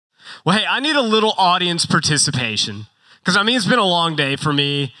Well, hey, I need a little audience participation because, it's been a long day for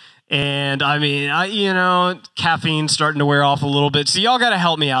me. And, caffeine's starting to wear off a little bit. So y'all got to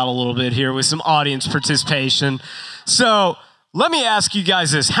help me out a little bit here with some audience participation. So let me ask you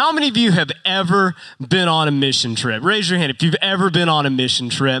guys this. How many of you have ever been on a mission trip? Raise your hand if you've ever been on a mission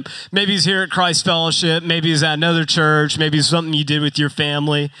trip. Maybe it's here at Christ Fellowship. Maybe it's at another church. Maybe it's something you did with your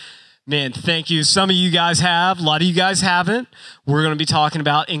family. Man, thank you. Some of you guys have. A lot of you guys haven't. We're going to be talking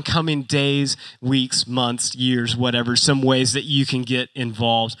about in coming days, weeks, months, years, whatever, some ways that you can get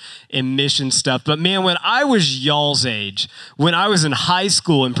involved in mission stuff. But man, when I was y'all's age, when I was in high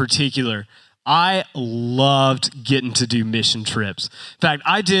school in particular, I loved getting to do mission trips. In fact,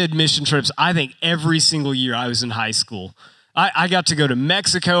 I did mission trips, I think, every single year I was in high school. I got to go to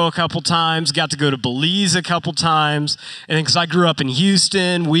Mexico a couple times, got to go to Belize a couple times, and then because I grew up in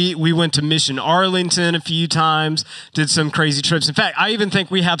Houston, we went to Mission Arlington a few times, did some crazy trips. In fact, I even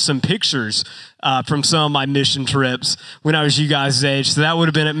think we have some pictures from some of my mission trips when I was you guys' age. So that would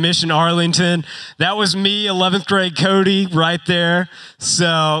have been at Mission Arlington. That was me, 11th grade Cody, right there.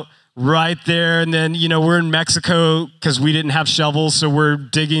 So right there, and then, we're in Mexico because we didn't have shovels, so we're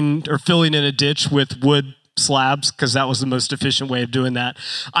digging or filling in a ditch with wood slabs because that was the most efficient way of doing that.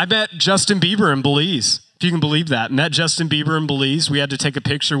 I met Justin Bieber in Belize, if you can believe that. Met Justin Bieber in Belize. We had to take a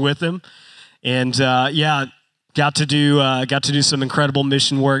picture with him, and got to do some incredible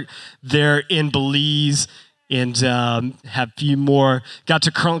mission work there in Belize, and have a few more. Got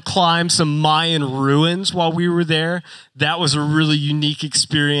to climb some Mayan ruins while we were there. That was a really unique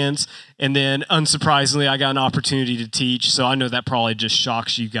experience. And then, unsurprisingly, I got an opportunity to teach. So I know that probably just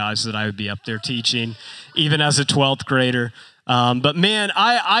shocks you guys that I would be up there teaching, even as a 12th grader. But man,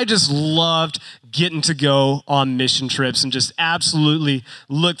 I just loved getting to go on mission trips and just absolutely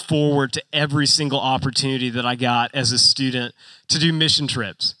look forward to every single opportunity that I got as a student to do mission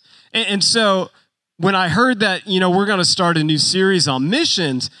trips. And so when I heard that, we're going to start a new series on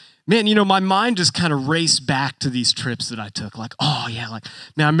missions, man, my mind just kind of raced back to these trips that I took. Like, oh yeah,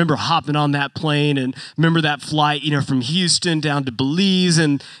 man, I remember hopping on that plane and remember that flight, from Houston down to Belize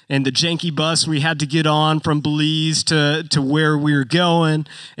and the janky bus we had to get on from Belize to where we were going.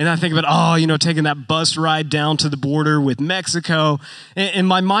 And I think about, taking that bus ride down to the border with Mexico. And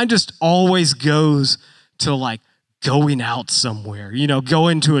my mind just always goes to going out somewhere,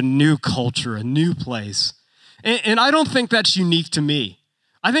 going to a new culture, a new place. And I don't think that's unique to me.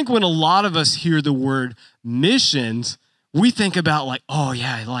 I think when a lot of us hear the word missions, we think about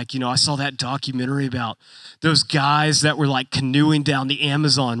I saw that documentary about those guys that were canoeing down the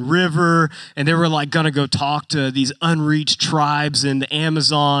Amazon River, and they were going to go talk to these unreached tribes in the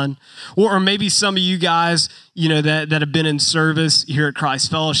Amazon. Or maybe some of you guys, that have been in service here at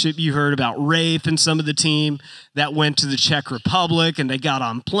Christ Fellowship, you heard about Rafe and some of the team that went to the Czech Republic and they got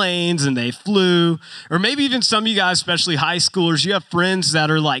on planes and they flew. Or maybe even some of you guys, especially high schoolers, you have friends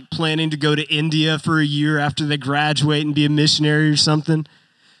that are planning to go to India for a year after they graduate and be a missionary or something.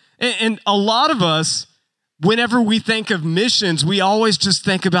 And a lot of us, whenever we think of missions, we always just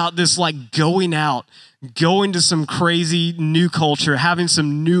think about this going out, going to some crazy new culture, having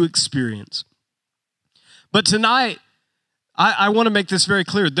some new experience. But tonight, I want to make this very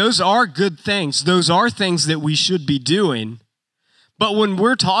clear. Those are good things. Those are things that we should be doing. But when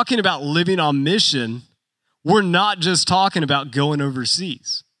we're talking about living on mission, we're not just talking about going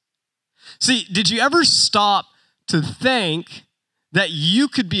overseas. See, did you ever stop to think that you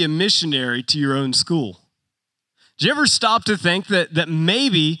could be a missionary to your own school? Did you ever stop to think that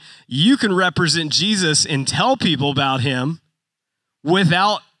maybe you can represent Jesus and tell people about him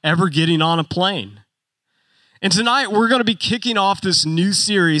without ever getting on a plane? And tonight, we're going to be kicking off this new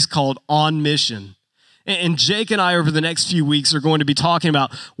series called On Mission. And Jake and I, over the next few weeks, are going to be talking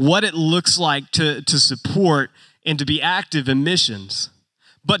about what it looks like to support and to be active in missions.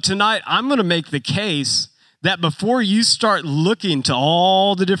 But tonight, I'm going to make the case that before you start looking to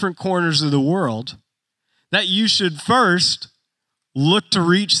all the different corners of the world, that you should first look to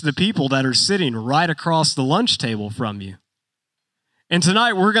reach the people that are sitting right across the lunch table from you. And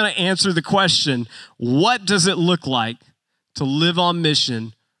tonight we're going to answer the question, what does it look like to live on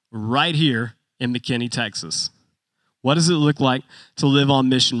mission right here in McKinney, Texas? What does it look like to live on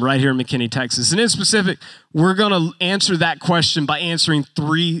mission right here in McKinney, Texas? And in specific, we're going to answer that question by answering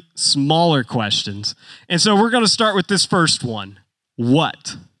 3 smaller questions. And so we're going to start with this first one.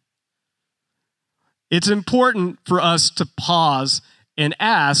 What? It's important for us to pause and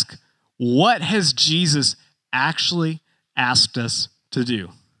ask, what has Jesus actually asked us to do?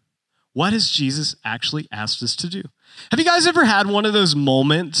 What has Jesus actually asked us to do? Have you guys ever had one of those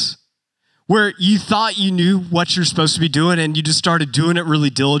moments where you thought you knew what you're supposed to be doing and you just started doing it really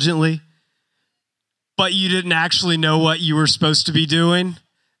diligently, but you didn't actually know what you were supposed to be doing?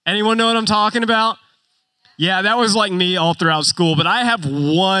 Anyone know what I'm talking about? Yeah, that was like me all throughout school, but I have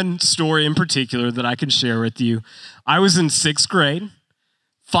one story in particular that I can share with you. I was in 6th grade,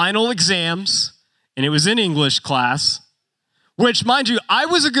 final exams, and it was in English class, which, mind you, I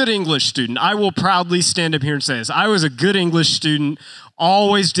was a good English student. I will proudly stand up here and say this. I was a good English student,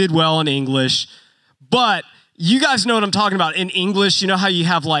 always did well in English, but you guys know what I'm talking about. In English, you know how you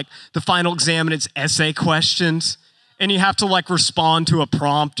have like the final exam and it's essay questions? And you have to like respond to a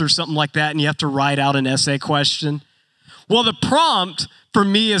prompt or something like that, and you have to write out an essay question. Well, the prompt for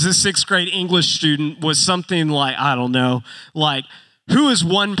me as a 6th grade English student was something like, I don't know, like, who is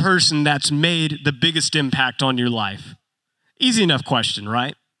one person that's made the biggest impact on your life? Easy enough question,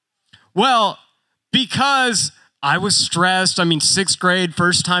 right? Well, because I was stressed, 6th grade,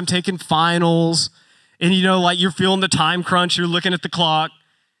 first time taking finals, and like you're feeling the time crunch, you're looking at the clock.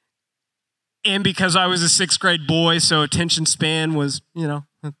 And because I was a 6th grade boy, so attention span was, no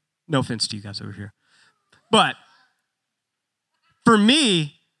offense to you guys over here. But for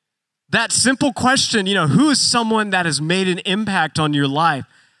me, that simple question, who is someone that has made an impact on your life?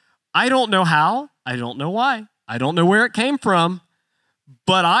 I don't know how. I don't know why. I don't know where it came from.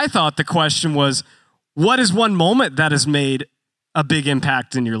 But I thought the question was, what is one moment that has made a big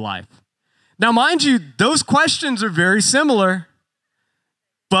impact in your life? Now, mind you, those questions are very similar.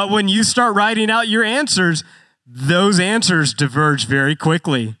 But when you start writing out your answers, those answers diverge very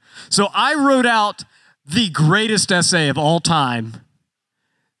quickly. So I wrote out the greatest essay of all time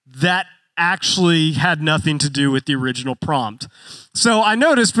that actually had nothing to do with the original prompt. So I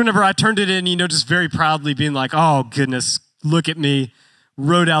noticed whenever I turned it in, just very proudly being like, oh, goodness, look at me,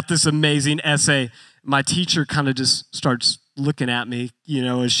 wrote out this amazing essay. My teacher kind of just starts looking at me,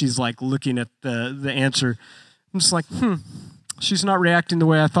 as she's like looking at the answer. I'm just like, she's not reacting the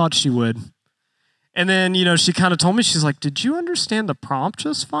way I thought she would. And then, she kind of told me, she's like, did you understand the prompt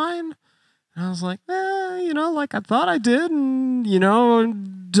just fine? And I was like, I thought I did,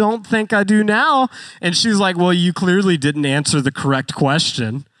 and, don't think I do now. And she's like, well, you clearly didn't answer the correct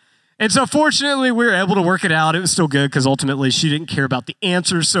question. And so fortunately, we were able to work it out. It was still good because ultimately she didn't care about the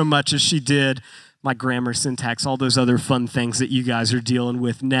answers so much as she did my grammar, syntax, all those other fun things that you guys are dealing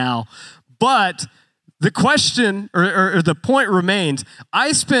with now. But the question or the point remains,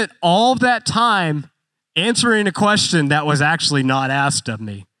 I spent all that time answering a question that was actually not asked of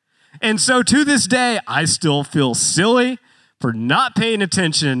me. And so to this day, I still feel silly for not paying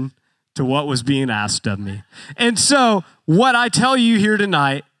attention to what was being asked of me. And so what I tell you here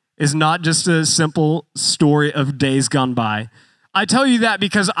tonight is not just a simple story of days gone by. I tell you that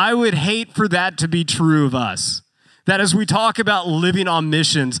because I would hate for that to be true of us. That as we talk about living on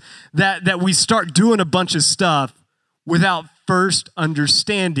missions, that we start doing a bunch of stuff without first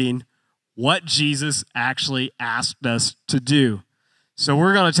understanding what Jesus actually asked us to do. So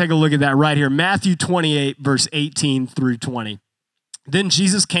we're going to take a look at that right here. Matthew 28, verse 18 through 20. Then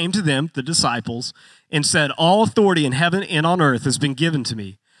Jesus came to them, the disciples, and said, all authority in heaven and on earth has been given to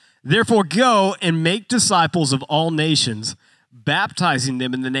me. Therefore go and make disciples of all nations, baptizing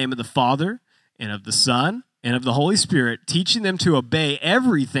them in the name of the Father and of the Son and of the Holy Spirit, teaching them to obey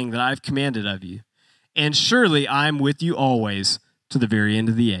everything that I've commanded of you. And surely I am with you always to the very end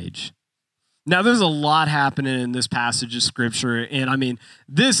of the age. Now, there's a lot happening in this passage of Scripture, and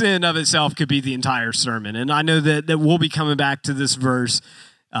this in and of itself could be the entire sermon. And I know that we'll be coming back to this verse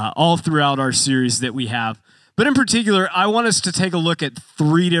all throughout our series that we have. But in particular, I want us to take a look at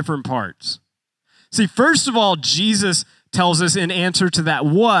 3 different parts. See, first of all, Jesus tells us in answer to that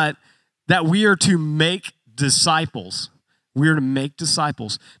what, that we are to make disciples. We are to make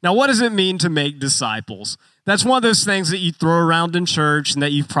disciples. Now, what does it mean to make disciples? That's one of those things that you throw around in church and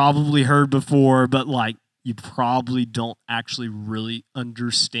that you've probably heard before, but you probably don't actually really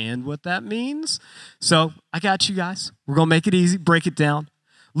understand what that means. So I got you guys. We're going to make it easy, break it down.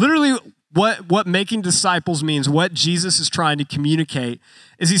 Literally, what making disciples means, what Jesus is trying to communicate,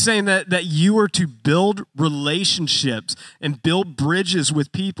 is he's saying that you are to build relationships and build bridges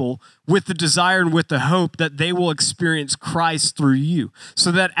with people with the desire and with the hope that they will experience Christ through you.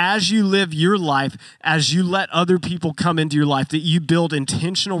 So that as you live your life, as you let other people come into your life, that you build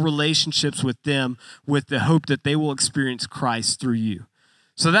intentional relationships with them with the hope that they will experience Christ through you.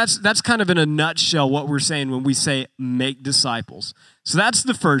 So that's kind of in a nutshell what we're saying when we say make disciples. So that's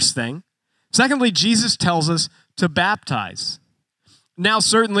the first thing. Secondly, Jesus tells us to baptize. Now,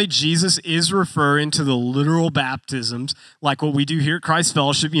 certainly, Jesus is referring to the literal baptisms, like what we do here at Christ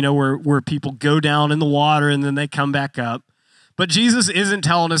Fellowship, where people go down in the water and then they come back up. But Jesus isn't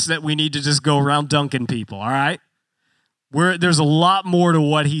telling us that we need to just go around dunking people, all right? There's a lot more to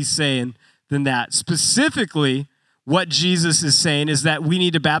what he's saying than that. Specifically, what Jesus is saying is that we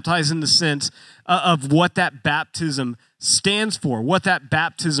need to baptize in the sense of what that baptism stands for, what that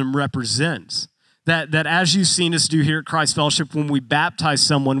baptism represents. That as you've seen us do here at Christ Fellowship, when we baptize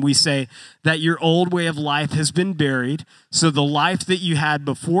someone, we say that your old way of life has been buried. So the life that you had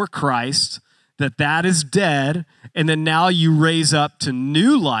before Christ, that is dead. And then now you raise up to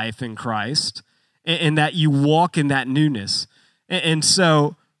new life in Christ, and that you walk in that newness. And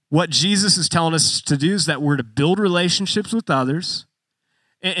so what Jesus is telling us to do is that we're to build relationships with others,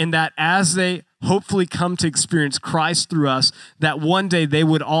 and that as they hopefully come to experience Christ through us, that one day they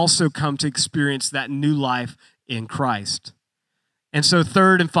would also come to experience that new life in Christ. And so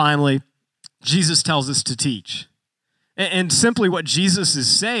third and finally, Jesus tells us to teach. And simply what Jesus is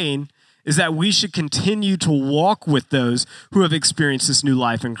saying is that we should continue to walk with those who have experienced this new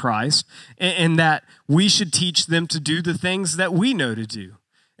life in Christ, and that we should teach them to do the things that we know to do.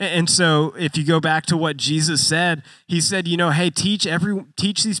 And so if you go back to what Jesus said, he said, hey, teach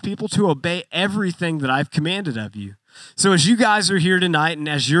these people to obey everything that I've commanded of you. So as you guys are here tonight, and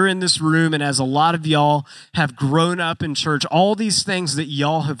as you're in this room, and as a lot of y'all have grown up in church, all these things that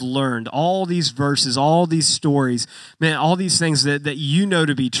y'all have learned, all these verses, all these stories, man, all these things that you know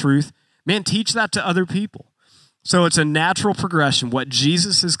to be truth, man, teach that to other people. So it's a natural progression. What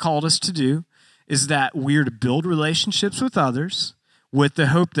Jesus has called us to do is that we're to build relationships with others, with the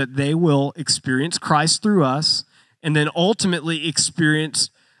hope that they will experience Christ through us, and then ultimately experience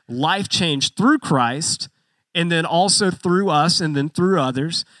life change through Christ, and then also through us, and then through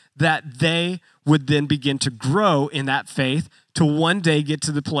others, that they would then begin to grow in that faith to one day get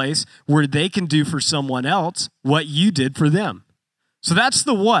to the place where they can do for someone else what you did for them. So that's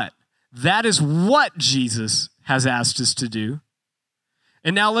the what. That is what Jesus has asked us to do.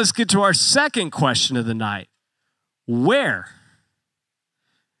 And now let's get to our second question of the night. Where?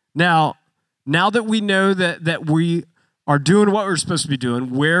 Now that we know that we are doing what we're supposed to be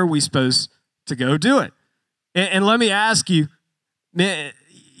doing, where are we supposed to go do it? And let me ask you, man,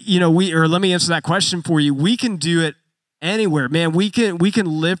 let me answer that question for you. We can do it anywhere, man. We can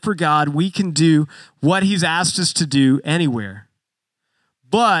live for God. We can do what he's asked us to do anywhere.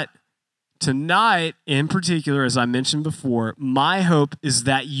 But tonight, in particular, as I mentioned before, my hope is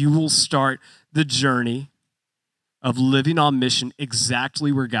that you will start the journey of living on mission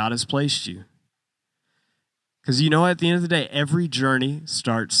exactly where God has placed you. Because at the end of the day, every journey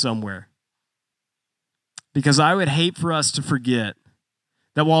starts somewhere. Because I would hate for us to forget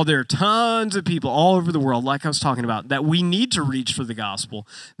that while there are tons of people all over the world, like I was talking about, that we need to reach for the gospel,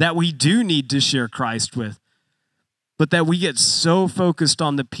 that we do need to share Christ with, but that we get so focused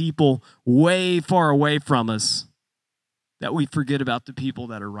on the people way far away from us that we forget about the people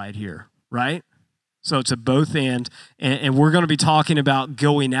that are right here, right? So it's a both and we're going to be talking about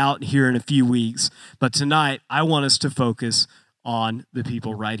going out here in a few weeks. But tonight, I want us to focus on the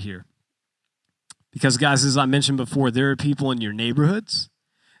people right here. Because, guys, as I mentioned before, there are people in your neighborhoods.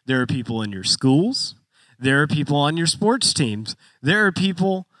 There are people in your schools. There are people on your sports teams. There are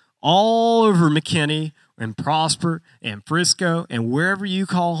people all over McKinney and Prosper and Frisco and wherever you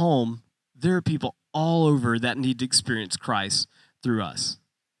call home. There are people all over that need to experience Christ through us.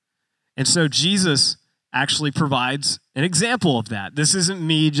 And so Jesus actually provides an example of that. This isn't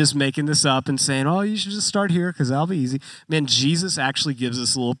me just making this up and saying, oh, you should just start here because that'll be easy. Man, Jesus actually gives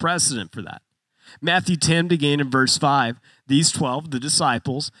us a little precedent for that. Matthew 10 began in verse 5. These 12, the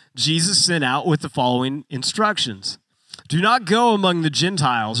disciples, Jesus sent out with the following instructions. Do not go among the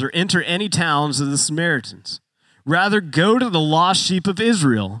Gentiles or enter any towns of the Samaritans. Rather, go to the lost sheep of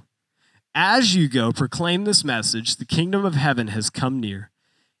Israel. As you go, proclaim this message, the kingdom of heaven has come near.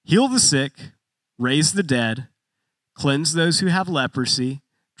 Heal the sick, raise the dead, cleanse those who have leprosy,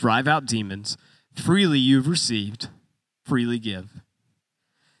 drive out demons. Freely you've received, freely give.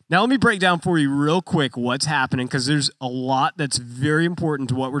 Now let me break down for you real quick what's happening, because there's a lot that's very important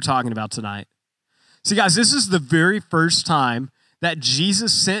to what we're talking about tonight. See, guys, this is the very first time that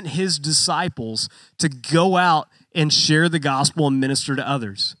Jesus sent his disciples to go out and share the gospel and minister to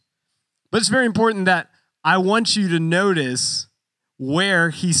others. But it's very important that I want you to notice where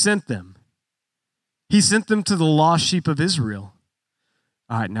he sent them. He sent them to the lost sheep of Israel.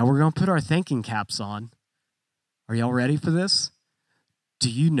 All right, now we're going to put our thinking caps on. Are y'all ready for this? Do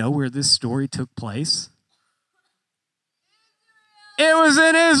you know where this story took place? It was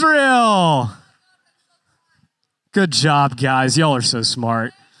in Israel. Good job, guys. Y'all are so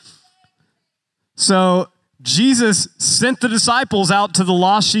smart. So Jesus sent the disciples out to the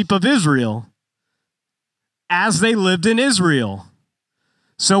lost sheep of Israel. as they lived in Israel.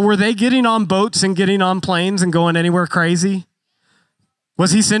 So were they getting on boats and getting on planes and going anywhere crazy?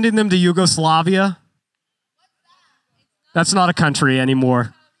 Was he sending them to Yugoslavia? That's not a country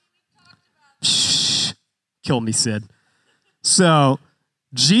anymore. Shh. Kill me, Sid. So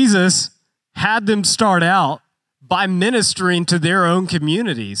Jesus had them start out by ministering to their own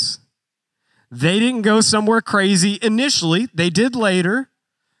communities. They didn't go somewhere crazy initially. They did later.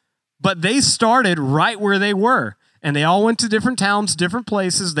 But they started right where they were. And they all went to different towns, different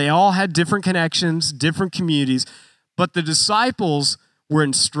places. They all had different connections, different communities. But the disciples were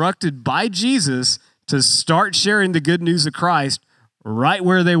instructed by Jesus to start sharing the good news of Christ right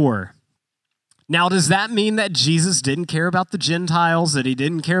where they were. Now, does that mean that Jesus didn't care about the Gentiles, that he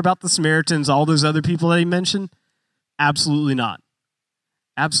didn't care about the Samaritans, all those other people that he mentioned? Absolutely not.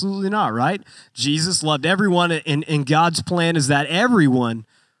 Absolutely not, right? Jesus loved everyone, and God's plan is that everyone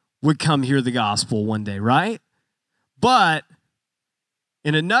would come hear the gospel one day, right? But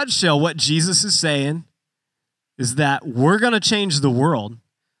in a nutshell, what Jesus is saying is that we're going to change the world.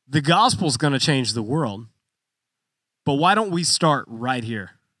 The gospel's going to change the world. But why don't we start right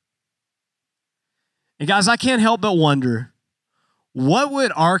here? And guys, I can't help but wonder, what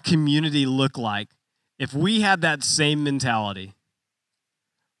would our community look like if we had that same mentality?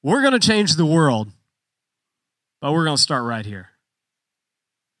 We're going to change the world, but we're going to start right here.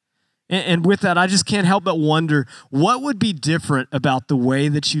 And with that, I just can't help but wonder, what would be different about the way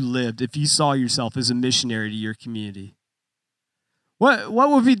that you lived if you saw yourself as a missionary to your community? What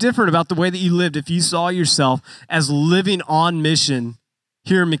would be different about the way that you lived if you saw yourself as living on mission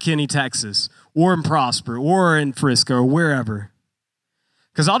here in McKinney, Texas, or in Prosper, or in Frisco, or wherever?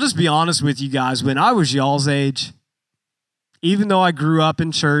 Because I'll just be honest with you guys, when I was y'all's age, even though I grew up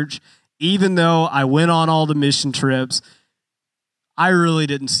in church, even though I went on all the mission trips, I really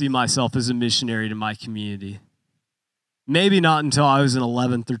didn't see myself as a missionary to my community. Maybe not until I was in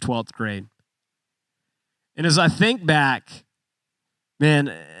 11th or 12th grade. And as I think back,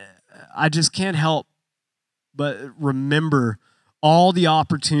 man, I just can't help but remember all the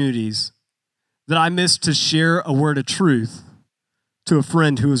opportunities that I missed to share a word of truth to a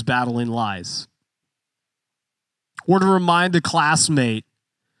friend who was battling lies. Or to remind a classmate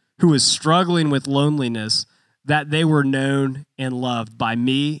who was struggling with loneliness that they were known and loved by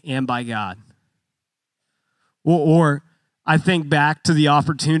me and by God. Or I think back to the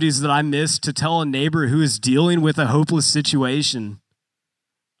opportunities that I missed to tell a neighbor who is dealing with a hopeless situation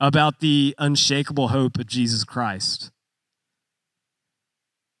about the unshakable hope of Jesus Christ.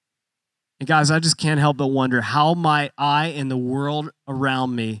 And guys, I just can't help but wonder, how might I and the world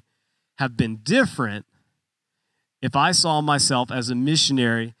around me have been different if I saw myself as a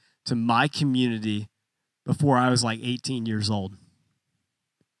missionary to my community before I was like 18 years old?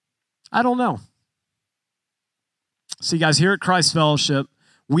 I don't know. See, guys, here at Christ Fellowship,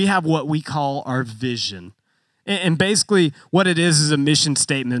 we have what we call our vision. And basically what it is a mission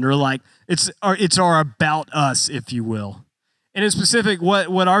statement, or like it's our about us, if you will. And in specific,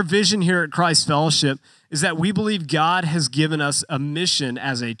 what our vision here at Christ Fellowship is that we believe God has given us a mission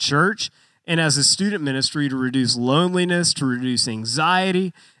as a church and as a student ministry to reduce loneliness, to reduce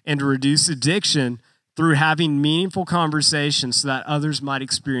anxiety, and to reduce addiction through having meaningful conversations so that others might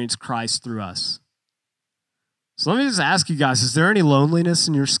experience Christ through us. So let me just ask you guys, is there any loneliness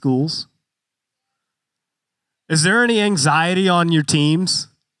in your schools? Is there any anxiety on your teams?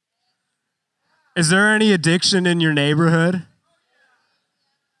 Is there any addiction in your neighborhood?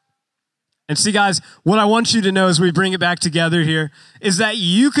 And see, guys, what I want you to know as we bring it back together here is that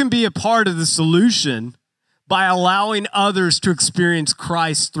you can be a part of the solution by allowing others to experience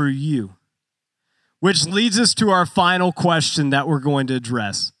Christ through you. Which leads us to our final question that we're going to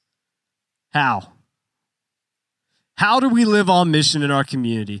address. How? How do we live on mission in our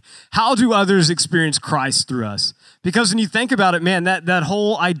community? How do others experience Christ through us? Because when you think about it, man, that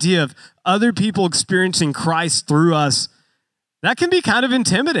whole idea of other people experiencing Christ through us, that can be kind of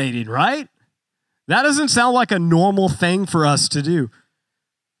intimidating, right? That doesn't sound like a normal thing for us to do.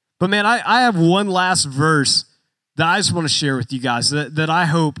 But man, I have one last verse that I just want to share with you guys that I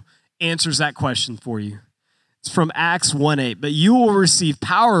hope answers that question for you. It's from Acts 1:8. But you will receive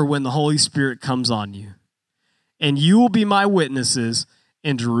power when the Holy Spirit comes on you. And you will be my witnesses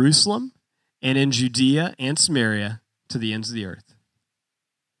in Jerusalem and in Judea and Samaria to the ends of the earth.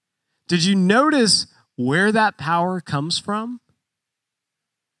 Did you notice where that power comes from?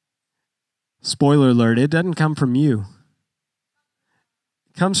 Spoiler alert, it doesn't come from you.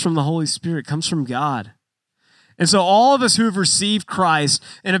 It comes from the Holy Spirit. It comes from God. And so all of us who have received Christ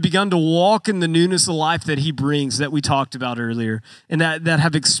and have begun to walk in the newness of life that he brings, that we talked about earlier, and that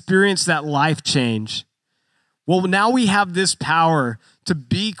have experienced that life change, Well, now we have this power to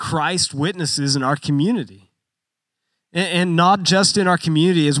be Christ witnesses in our community. And not just in our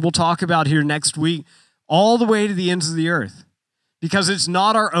community, as we'll talk about here next week, all the way to the ends of the earth. Because it's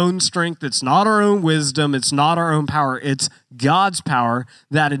not our own strength, it's not our own wisdom, it's not our own power. It's God's power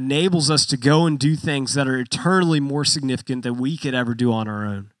that enables us to go and do things that are eternally more significant than we could ever do on our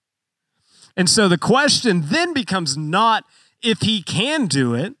own. And so the question then becomes not if he can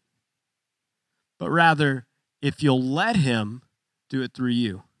do it, but rather if you'll let him do it through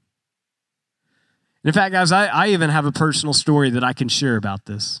you. In fact, guys, I even have a personal story that I can share about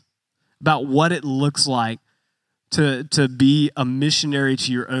this, about what it looks like to be a missionary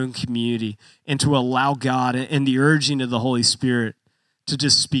to your own community and to allow God and the urging of the Holy Spirit to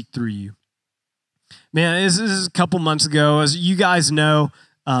just speak through you. Man, this is a couple months ago. As you guys know,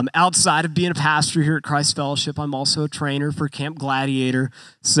 outside of being a pastor here at Christ Fellowship, I'm also a trainer for Camp Gladiator.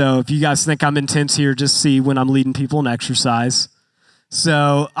 So if you guys think I'm intense here, just see when I'm leading people in exercise.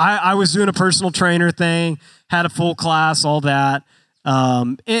 So I was doing a personal trainer thing, had a full class, all that.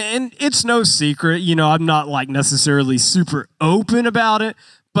 And it's no secret, I'm not like necessarily super open about it,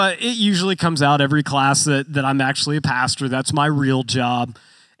 but it usually comes out every class that I'm actually a pastor. That's my real job.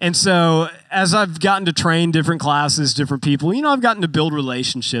 And so as I've gotten to train different classes, different people, I've gotten to build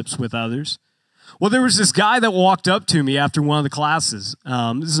relationships with others. Well, there was this guy that walked up to me after one of the classes.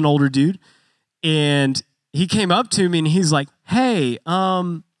 This is an older dude. And he came up to me and he's like, hey,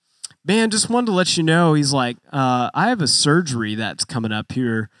 man, just wanted to let you know, he's like, I have a surgery that's coming up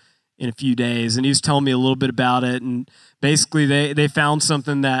here in a few days. And he was telling me a little bit about it. And basically they found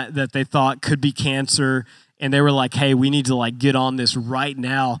something that they thought could be cancer. And they were like, hey, we need to like get on this right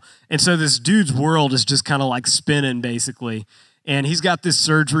now. And so this dude's world is just kind of like spinning basically. And he's got this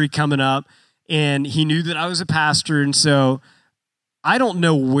surgery coming up. And he knew that I was a pastor. And so I don't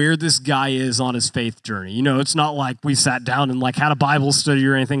know where this guy is on his faith journey. It's not like we sat down and like had a Bible study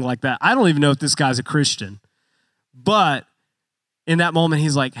or anything like that. I don't even know if this guy's a Christian. But in that moment,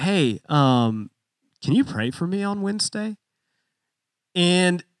 he's like, hey, can you pray for me on Wednesday?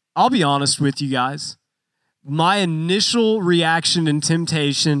 And I'll be honest with you guys. My initial reaction and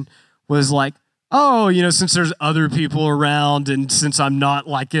temptation was like, oh, since there's other people around and since I'm not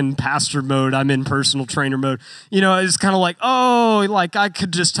like in pastor mode, I'm in personal trainer mode, it's kind of like, oh, like I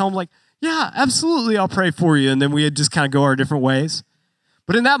could just tell him like, yeah, absolutely, I'll pray for you. And then we'd just kind of go our different ways.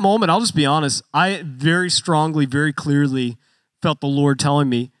 But in that moment, I'll just be honest, I very strongly, very clearly felt the Lord telling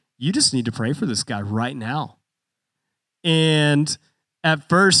me, you just need to pray for this guy right now. And at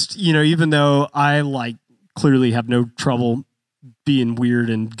first, even though I like clearly have no trouble being weird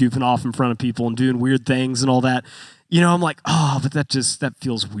and goofing off in front of people and doing weird things and all that, I'm like, oh, but that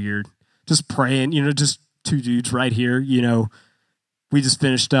feels weird. Just praying, just two dudes right here, we just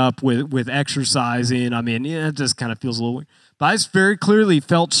finished up with exercising. I mean, it just kind of feels a little weird. But I just very clearly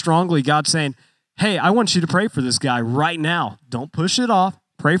felt strongly God saying, hey, I want you to pray for this guy right now. Don't push it off.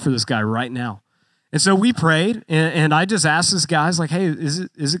 Pray for this guy right now. And so we prayed, and I just asked this guy, I was like, hey, is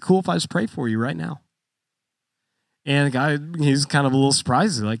it cool if I just pray for you right now? And the guy, he's kind of a little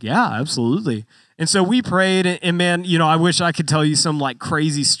surprised. He's like, yeah, absolutely. And so we prayed, and man, I wish I could tell you some like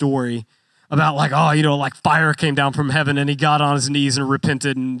crazy story about like, oh, like fire came down from heaven and he got on his knees and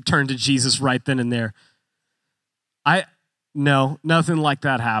repented and turned to Jesus right then and there. No, nothing like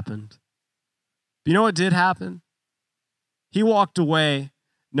that happened. But you know what did happen? He walked away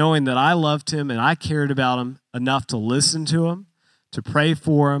knowing that I loved him and I cared about him enough to listen to him, to pray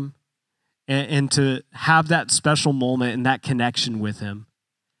for him, and to have that special moment and that connection with him.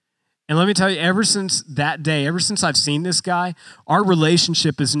 And let me tell you, ever since that day, ever since I've seen this guy, our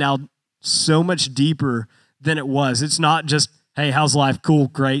relationship is now so much deeper than it was. It's not just, hey, how's life? Cool,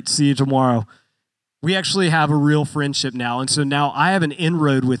 great, see you tomorrow. We actually have a real friendship now. And so now I have an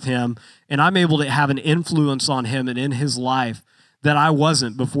inroad with him, and I'm able to have an influence on him and in his life that I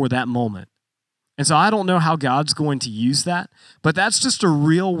wasn't before that moment. And so I don't know how God's going to use that, but that's just a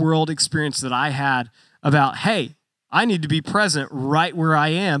real world experience that I had about, hey, I need to be present right where I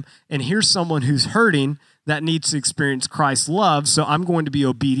am, and here's someone who's hurting that needs to experience Christ's love, so I'm going to be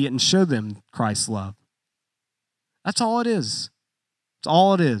obedient and show them Christ's love. That's all it is. It's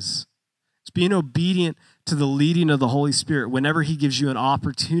all it is. It's being obedient to the leading of the Holy Spirit whenever he gives you an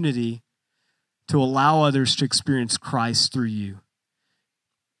opportunity to allow others to experience Christ through you.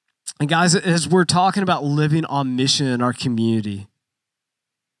 And guys, as we're talking about living on mission in our community,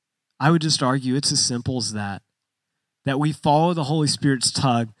 I would just argue it's as simple as that we follow the Holy Spirit's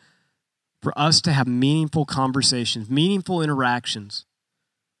tug for us to have meaningful conversations, meaningful interactions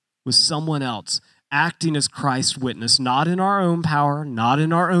with someone else, acting as Christ's witness, not in our own power, not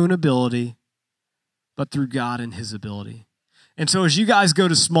in our own ability, but through God and his ability. And so as you guys go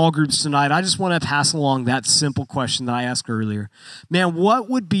to small groups tonight, I just want to pass along that simple question that I asked earlier. Man, what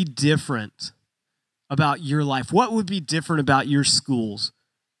would be different about your life? What would be different about your schools?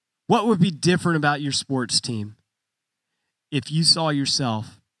 What would be different about your sports team if you saw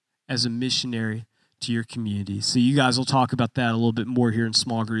yourself as a missionary to your community? So you guys will talk about that a little bit more here in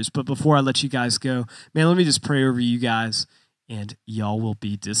small groups. But before I let you guys go, man, let me just pray over you guys, and y'all will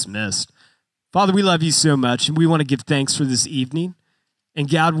be dismissed. Father, we love you so much, and we want to give thanks for this evening. And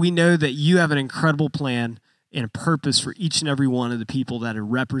God, we know that you have an incredible plan and a purpose for each and every one of the people that are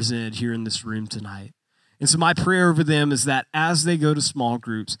represented here in this room tonight. And so my prayer over them is that as they go to small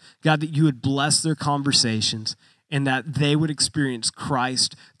groups, God, that you would bless their conversations and that they would experience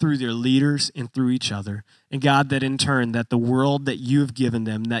Christ through their leaders and through each other. And God, that in turn, that the world that you have given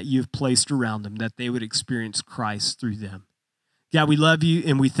them, that you have placed around them, that they would experience Christ through them. God, we love you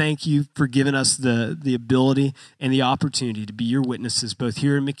and we thank you for giving us the ability and the opportunity to be your witnesses, both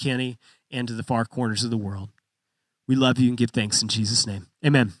here in McKinney and to the far corners of the world. We love you and give thanks in Jesus' name.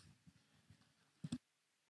 Amen.